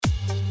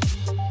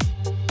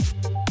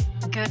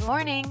Good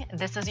morning.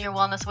 This is your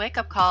Wellness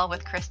Wake-Up Call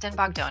with Kristin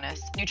Bogdonas,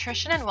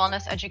 nutrition and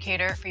wellness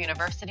educator for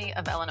University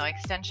of Illinois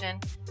Extension,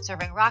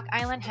 serving Rock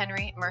Island,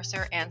 Henry,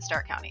 Mercer, and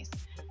Stark counties.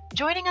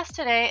 Joining us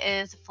today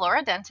is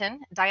Flora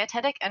Denton,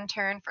 dietetic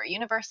intern for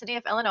University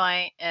of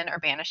Illinois in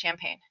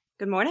Urbana-Champaign.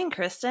 Good morning,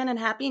 Kristin, and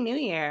Happy New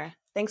Year.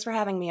 Thanks for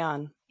having me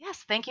on.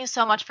 Yes, thank you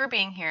so much for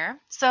being here.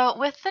 So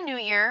with the new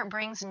year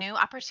brings new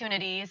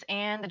opportunities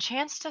and the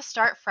chance to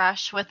start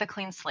fresh with a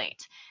clean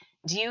slate.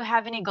 Do you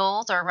have any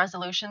goals or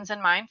resolutions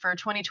in mind for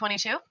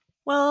 2022?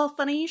 Well,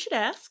 funny you should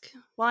ask.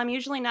 While I'm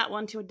usually not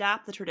one to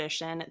adopt the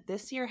tradition,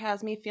 this year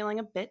has me feeling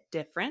a bit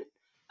different.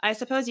 I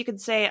suppose you could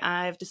say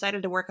I've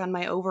decided to work on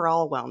my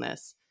overall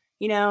wellness.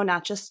 You know,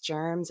 not just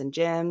germs and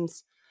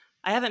gyms.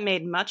 I haven't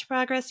made much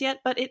progress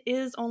yet, but it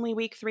is only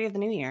week 3 of the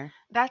new year.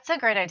 That's a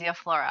great idea,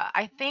 Flora.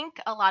 I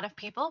think a lot of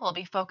people will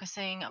be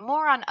focusing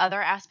more on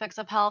other aspects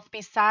of health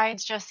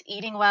besides just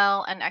eating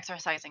well and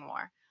exercising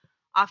more.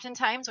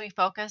 Oftentimes, we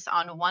focus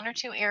on one or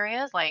two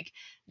areas like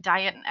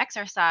diet and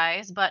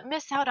exercise, but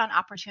miss out on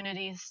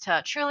opportunities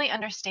to truly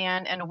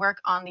understand and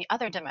work on the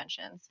other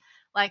dimensions,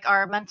 like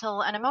our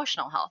mental and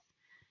emotional health.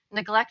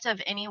 Neglect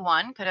of any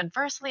one could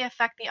adversely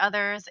affect the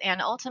others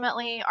and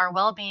ultimately our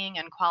well being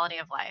and quality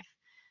of life.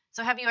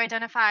 So, have you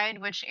identified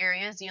which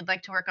areas you'd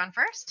like to work on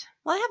first?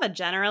 Well, I have a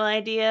general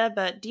idea,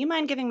 but do you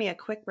mind giving me a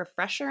quick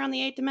refresher on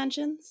the 8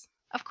 dimensions?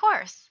 Of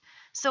course.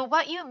 So,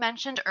 what you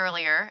mentioned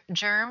earlier,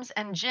 germs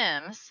and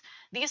gyms,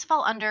 these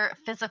fall under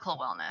physical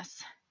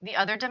wellness. The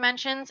other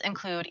dimensions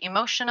include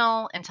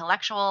emotional,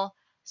 intellectual,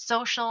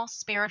 social,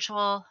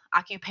 spiritual,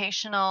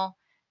 occupational,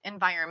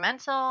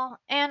 environmental,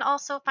 and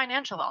also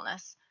financial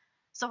wellness.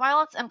 So,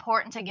 while it's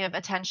important to give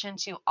attention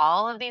to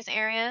all of these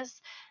areas,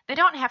 they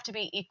don't have to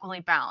be equally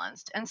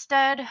balanced.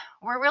 Instead,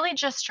 we're really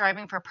just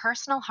striving for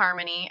personal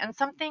harmony and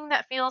something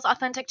that feels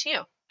authentic to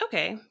you.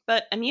 Okay,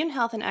 but immune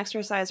health and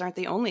exercise aren't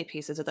the only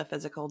pieces of the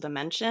physical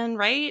dimension,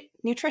 right?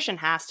 Nutrition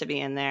has to be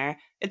in there.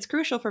 It's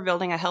crucial for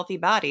building a healthy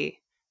body.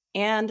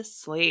 And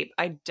sleep.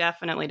 I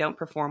definitely don't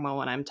perform well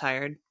when I'm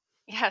tired.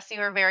 Yes,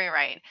 you are very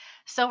right.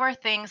 So are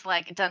things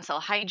like dental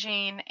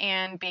hygiene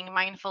and being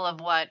mindful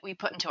of what we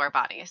put into our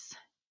bodies.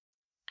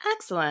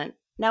 Excellent.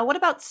 Now, what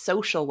about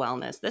social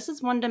wellness? This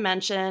is one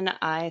dimension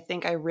I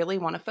think I really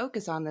want to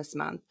focus on this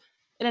month.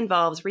 It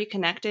involves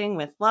reconnecting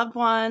with loved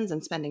ones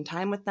and spending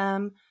time with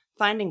them,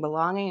 finding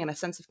belonging and a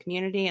sense of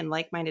community and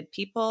like-minded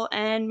people,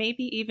 and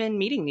maybe even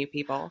meeting new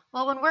people.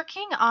 Well, when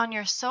working on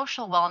your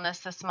social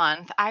wellness this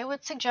month, I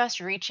would suggest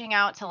reaching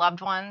out to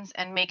loved ones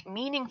and make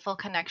meaningful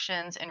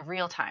connections in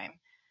real time.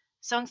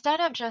 So instead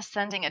of just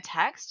sending a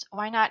text,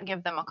 why not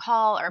give them a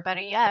call or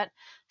better yet,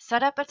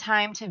 set up a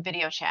time to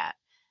video chat?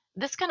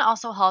 This can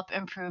also help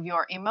improve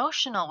your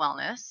emotional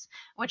wellness,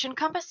 which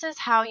encompasses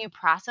how you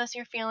process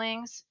your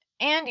feelings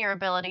and your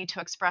ability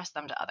to express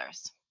them to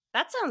others.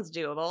 That sounds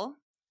doable.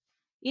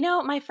 You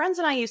know, my friends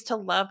and I used to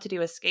love to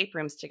do escape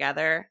rooms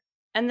together,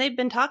 and they've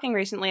been talking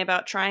recently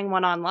about trying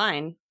one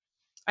online.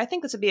 I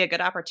think this would be a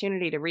good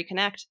opportunity to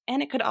reconnect,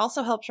 and it could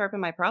also help sharpen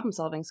my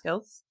problem-solving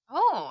skills.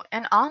 Oh,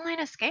 an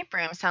online escape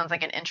room sounds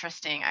like an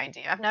interesting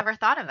idea. I've never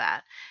thought of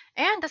that.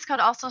 And this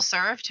could also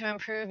serve to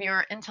improve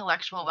your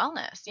intellectual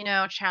wellness. You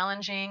know,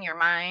 challenging your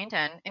mind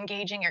and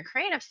engaging your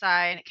creative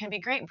side can be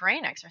great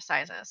brain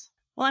exercises.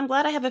 Well, I'm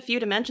glad I have a few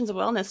dimensions of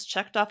wellness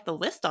checked off the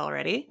list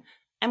already,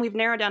 and we've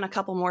narrowed down a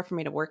couple more for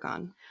me to work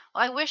on.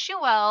 Well, I wish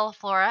you well,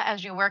 Flora,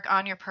 as you work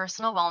on your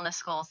personal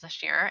wellness goals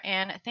this year.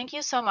 And thank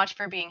you so much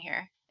for being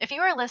here. If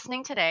you are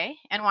listening today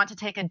and want to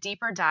take a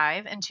deeper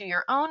dive into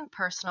your own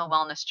personal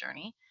wellness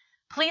journey,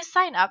 please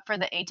sign up for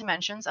the 8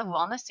 Dimensions of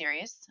Wellness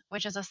series,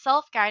 which is a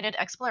self-guided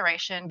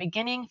exploration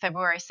beginning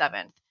February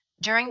 7th.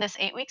 During this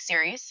 8-week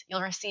series,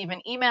 you'll receive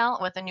an email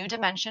with a new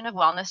dimension of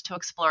wellness to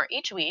explore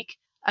each week,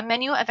 a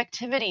menu of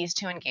activities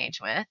to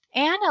engage with,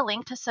 and a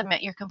link to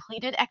submit your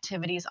completed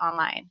activities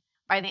online.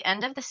 By the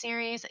end of the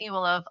series, you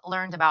will have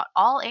learned about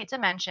all 8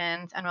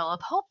 dimensions and will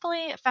have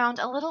hopefully found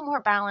a little more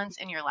balance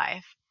in your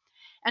life.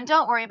 And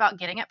don't worry about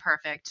getting it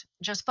perfect.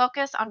 Just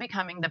focus on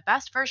becoming the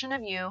best version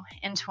of you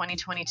in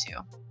 2022.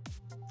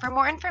 For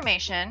more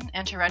information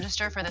and to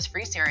register for this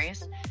free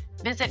series,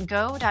 visit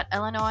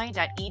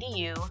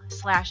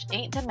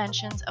go.illinois.edu/8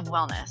 dimensions of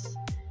wellness.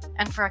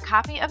 And for a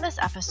copy of this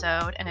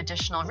episode and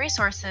additional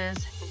resources,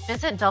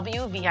 visit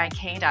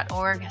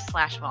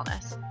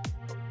wvik.org/wellness.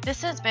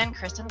 This has been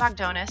Kristin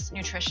Bogdonas,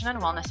 nutrition and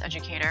wellness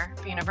educator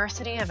for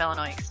University of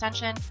Illinois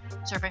Extension,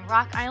 serving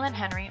Rock Island,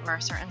 Henry,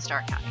 Mercer, and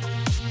Stark counties.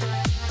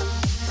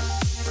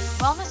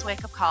 Wellness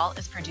Wake Up Call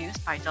is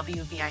produced by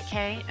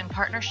WVIK in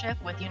partnership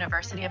with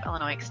University of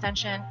Illinois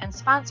Extension and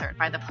sponsored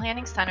by the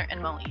Planning Center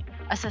in Moline,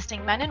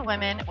 assisting men and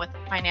women with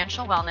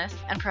financial wellness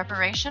and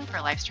preparation for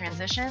life's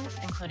transitions,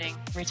 including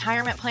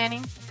retirement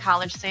planning,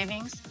 college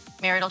savings,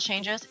 marital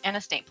changes, and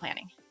estate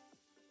planning.